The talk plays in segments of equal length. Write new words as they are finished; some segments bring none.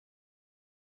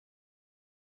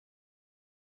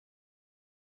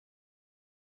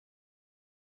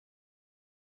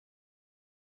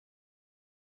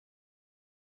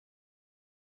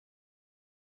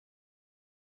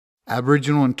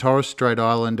Aboriginal and Torres Strait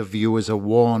Islander viewers are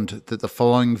warned that the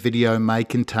following video may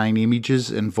contain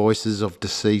images and voices of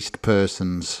deceased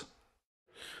persons.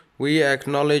 We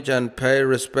acknowledge and pay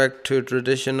respect to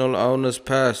traditional owners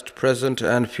past, present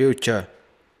and future.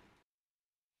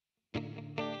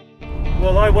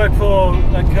 Well, I work for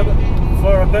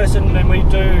a person and we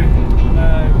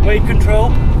do weed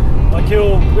control. I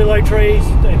kill willow trees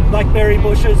and blackberry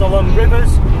bushes along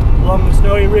rivers, along the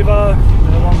Snowy River,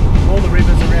 along all the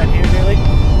rivers around here really.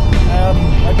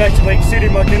 I basically sit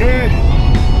in my canoe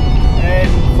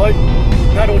and float,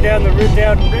 paddle down the river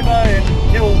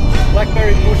and kill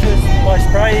blackberry bushes by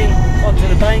spraying onto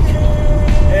the bank.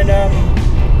 And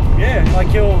yeah, I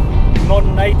kill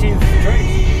modern native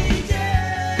trees.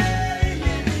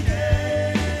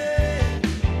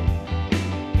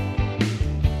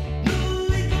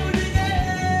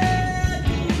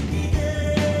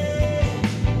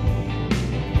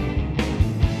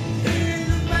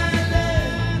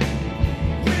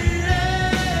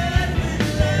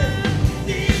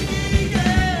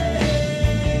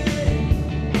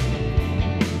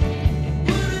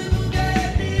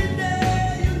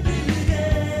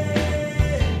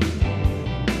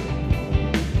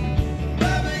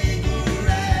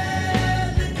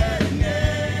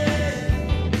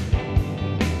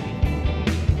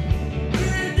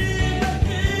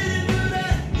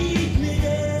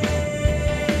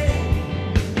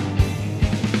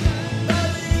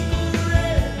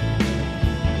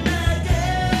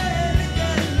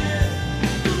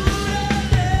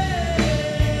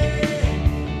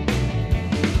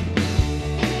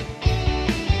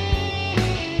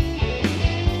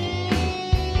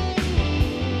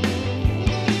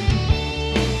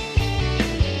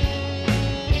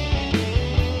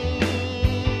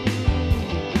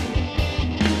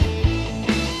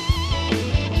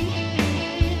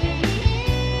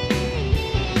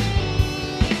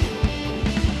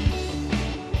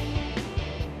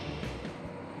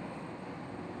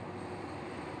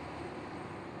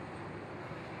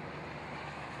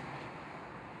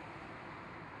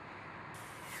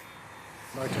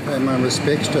 I'd like to pay my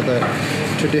respects to the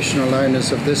traditional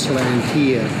owners of this land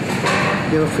here.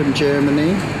 You're from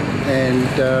Germany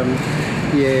and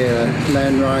yeah,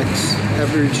 land rights,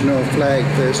 Aboriginal flag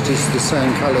first is the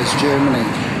same colour as Germany,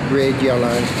 red,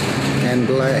 yellow and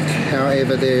black.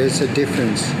 However, there is a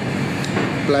difference.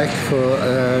 Black for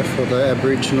the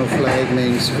Aboriginal flag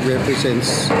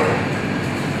represents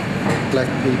black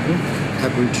people,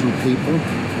 Aboriginal people.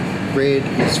 Red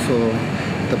is for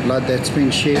the blood that's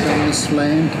been shed on this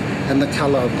land and the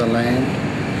colour of the land,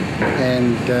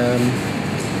 and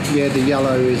yeah, the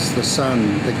yellow is the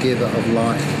sun, the giver of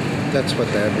life. That's what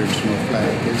the Aboriginal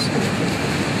flag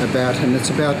is about, and it's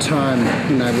about time,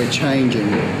 you know, we're changing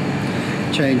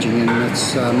and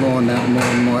it's more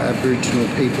and more Aboriginal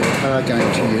people are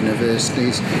going to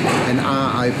universities and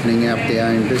are opening up their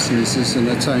own businesses, and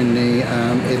it's only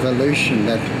evolution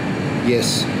that,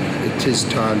 yes, it is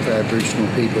time for Aboriginal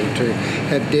people to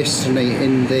have destiny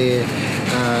in the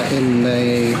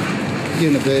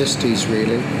universities,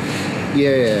 really.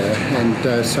 Yeah,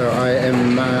 and so I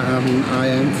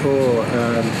am for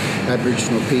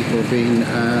Aboriginal people being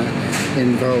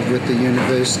involved with the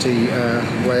university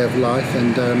way of life,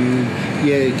 and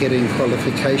yeah, getting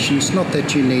qualifications. Not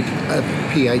that you need a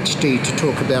PhD to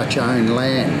talk about your own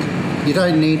land. You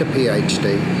don't need a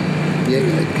PhD. Yeah,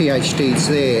 PhD's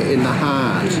there in the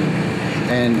heart,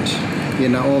 and you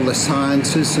know, all the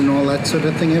sciences and all that sort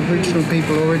of thing. Aboriginal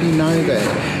people already know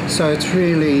that, so it's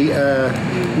really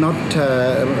not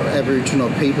Aboriginal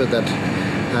people that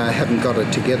haven't got it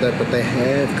together, but they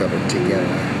have got it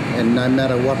together. And no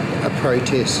matter what a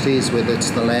protest is, whether it's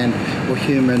the land or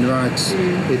human rights,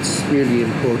 it's really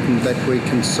important that we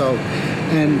consult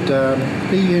and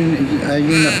be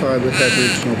unified with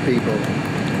Aboriginal people.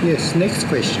 Yes, next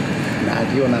question. Now,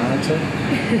 do you want to answer?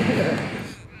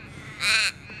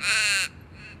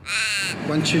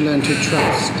 Once you learn to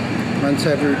trust, once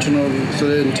Aboriginals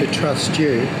learn to trust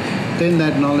you, then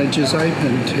that knowledge is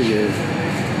open to you.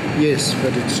 Yes,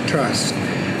 but it's trust.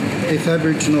 If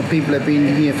Aboriginal people have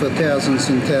been here for thousands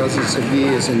and thousands of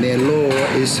years and their law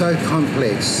is so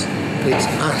complex, it's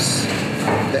us,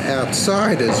 the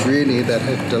outsiders really, that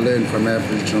have to learn from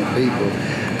Aboriginal people,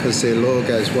 because their law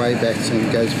goes way back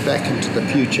and goes back into the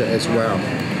future as well.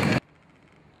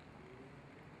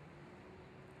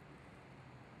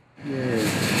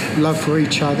 Yeah. Love for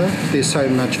each other. There's so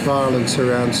much violence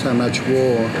around, so much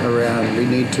war around. We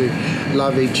need to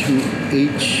love each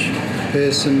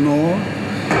person more,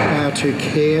 how to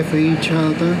care for each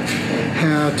other,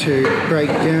 how to break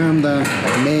down the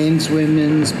men's,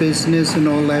 women's business and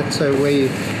all that, so we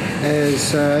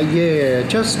as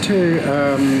just to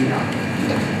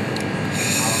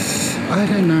I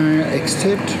don't know,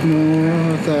 accept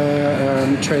more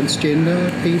the transgender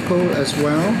people as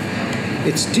well.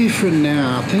 It's different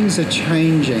now. Things are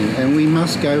changing, and we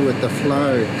must go with the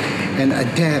flow and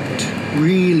adapt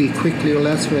really quickly, or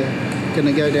else we're going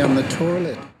to go down the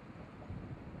toilet.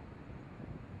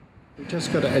 We've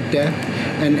just got to adapt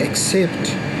and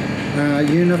accept,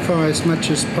 unify as much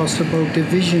as possible.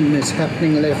 Division is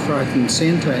happening left, right and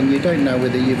centre, and you don't know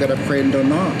whether you've got a friend or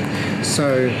not.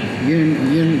 So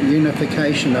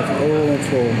unification of all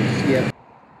forms, yeah.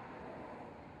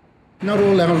 Not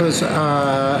all elders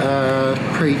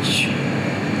preach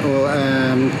or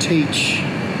teach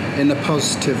in a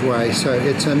positive way, so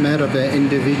it's a matter of an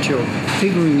individual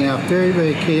figuring out very,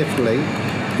 very carefully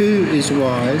who is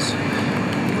wise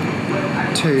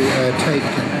to take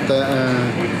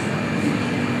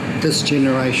this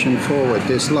generation forward.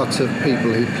 There's lots of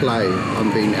people who play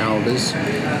on being elders,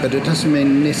 but it doesn't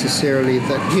mean necessarily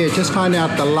that, just find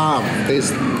out the love.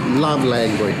 There's love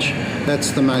language.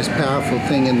 That's the most powerful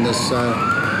thing in this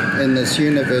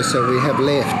universe that we have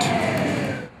left.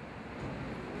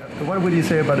 What would you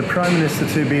say about the Prime Minister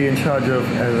to be in charge of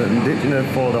Indigenous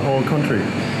for the whole country?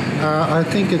 I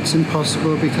think it's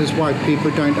impossible because white people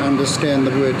don't understand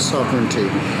the word sovereignty,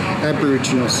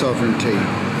 Aboriginal sovereignty.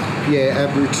 Yeah,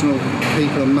 Aboriginal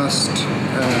people must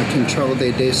control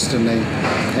their destiny,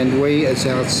 and we as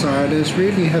outsiders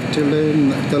really have to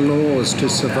learn the laws to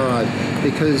survive,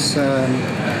 because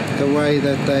the way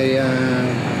that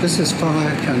this is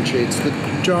fire country. It's the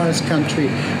driest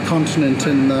continent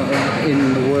in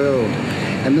the world,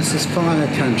 and this is fire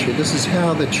country. This is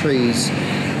how the trees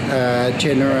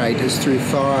generate, is through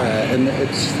fire, and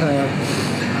it's.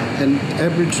 And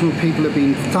Aboriginal people have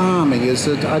been farming,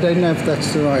 I don't know if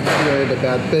that's the right word,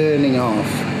 about burning off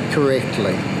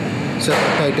correctly, so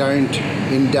that they don't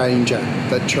endanger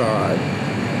the tribe.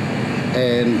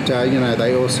 And,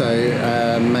 they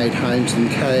also made homes in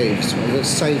caves,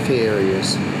 safe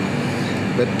areas.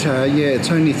 But, it's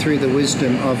only through the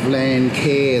wisdom of land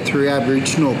care, through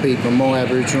Aboriginal people. More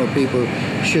Aboriginal people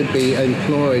should be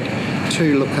employed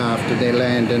to look after their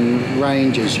land, and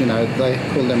rangers, they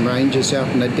call them rangers out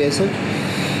in the desert.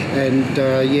 And,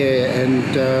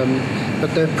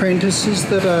 but the apprentices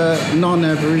that are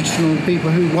non-Aboriginal people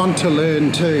who want to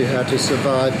learn too how to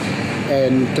survive,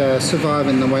 and survive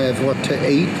in the way of what to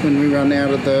eat when we run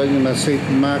out of the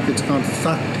supermarket's gone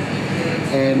fucked.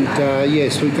 And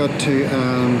yes, we've got to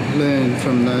learn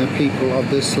from the people of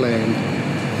this land.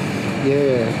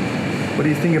 Yeah. What do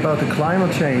you think about the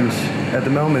climate change at the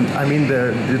moment? I mean,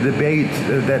 the debate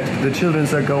that the children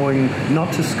are going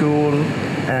not to school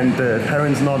and the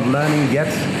parents not learning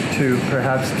yet to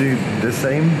perhaps do the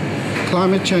same?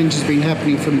 Climate change has been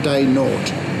happening from day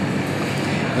naught.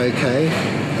 Okay?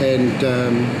 And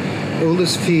all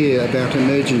this fear about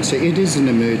emergency, it is an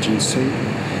emergency.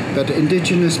 But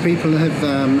Indigenous people have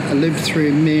lived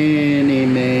through many,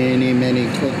 many, many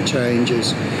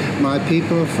changes. My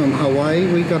people from Hawaii,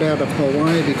 we got out of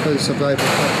Hawaii because of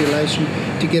overpopulation,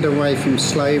 to get away from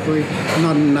slavery,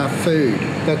 not enough food.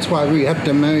 That's why we had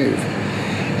to move.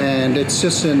 And it's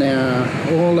just in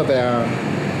all of our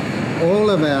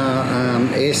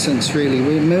essence, really.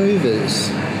 We're movers.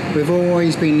 We've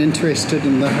always been interested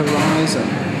in the horizon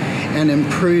and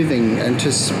improving, and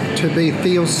to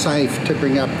feel safe to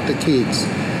bring up the kids,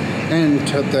 and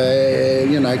to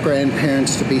the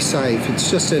grandparents to be safe. It's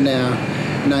just in our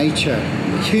nature,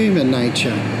 human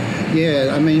nature.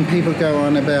 Yeah, I mean, people go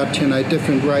on about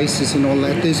different races and all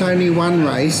that. There's only one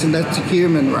race, and that's the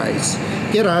human race.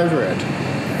 Get over it.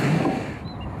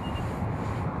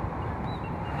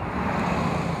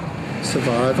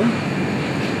 Survival.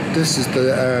 This is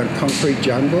the concrete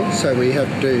jungle, so we have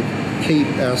to keep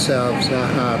our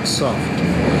hearts soft,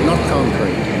 not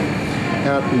concrete.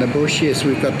 Out in the bush, yes,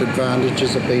 we've got the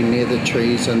advantages of being near the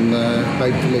trees and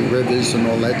hopefully rivers and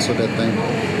all that sort of thing.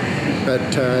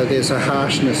 But there's a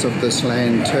harshness of this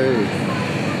land too.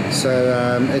 So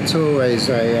it's always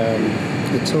a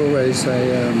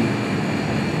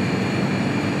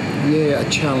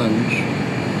challenge.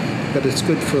 But it's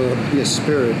good for your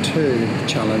spirit too,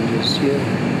 challenges,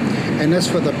 And as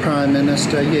for the Prime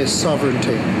Minister, yes,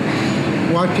 sovereignty.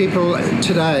 White people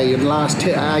today, in the last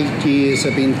 8 years,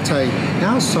 have been saying,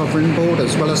 our sovereign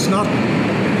borders. Well, it's not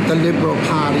the Liberal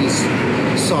Party's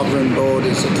sovereign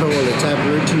borders at all. It's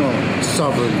Aboriginal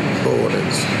sovereign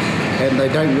borders. And they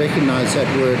don't recognise that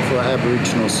word for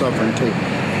Aboriginal sovereignty.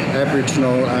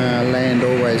 Aboriginal land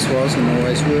always was and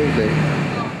always will be.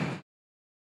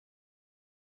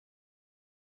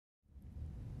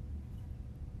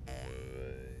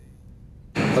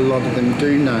 A a lot of them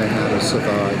do know how to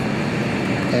survive,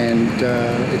 and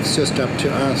it's just up to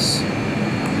us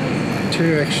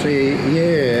to actually,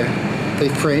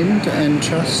 befriend and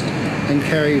trust and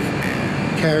carry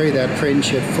that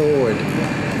friendship forward.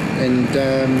 And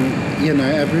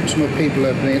Aboriginal people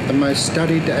have been the most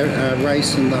studied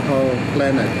race in the whole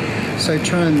planet. So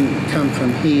try and come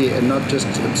from here and not just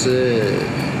observe,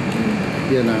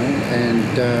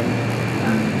 and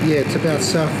it's about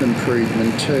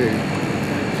self-improvement too.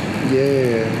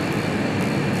 Yeah.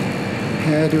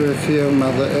 How do I feel,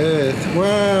 Mother Earth?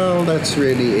 Well, that's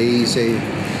really easy.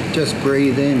 Just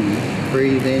breathe in,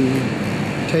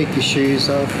 take your shoes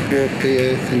off, walk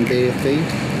the earth in bare feet,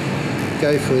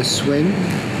 go for a swim,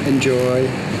 enjoy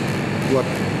what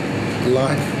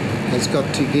life has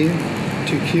got to give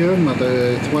to cure Mother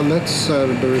Earth. Well, that's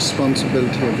the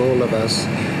responsibility of all of us.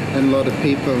 And a lot of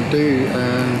people do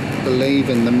believe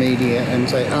in the media and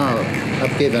say,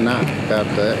 I've given up about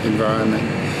the environment.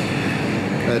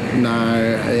 But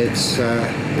no, it's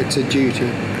a duty.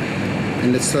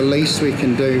 And it's the least we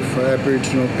can do for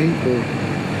Aboriginal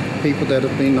people that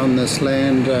have been on this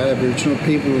land. Aboriginal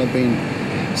people have been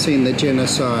seeing the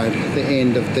genocide, the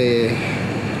end of their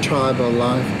tribal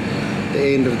life, the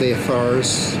end of their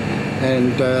forests,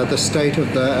 and the state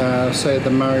of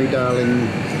the Murray-Darling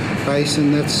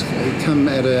Basin. That's come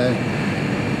at a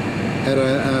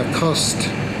cost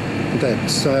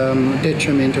that's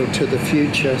detrimental to the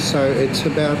future. So it's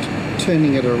about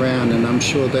turning it around, and I'm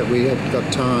sure that we have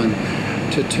got time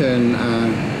to turn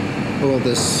all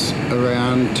this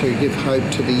around, to give hope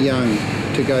to the young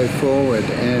to go forward,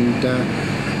 and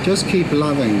just keep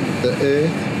loving the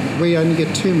earth. We only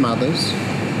get 2 mothers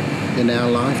in our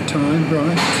lifetime,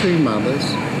 right? 2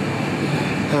 mothers,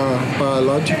 our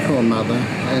biological mother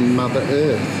and Mother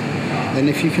Earth. And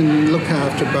if you can look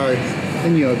after both,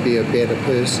 then you'll be a better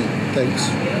person. Thanks.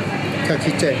 Ka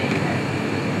kite.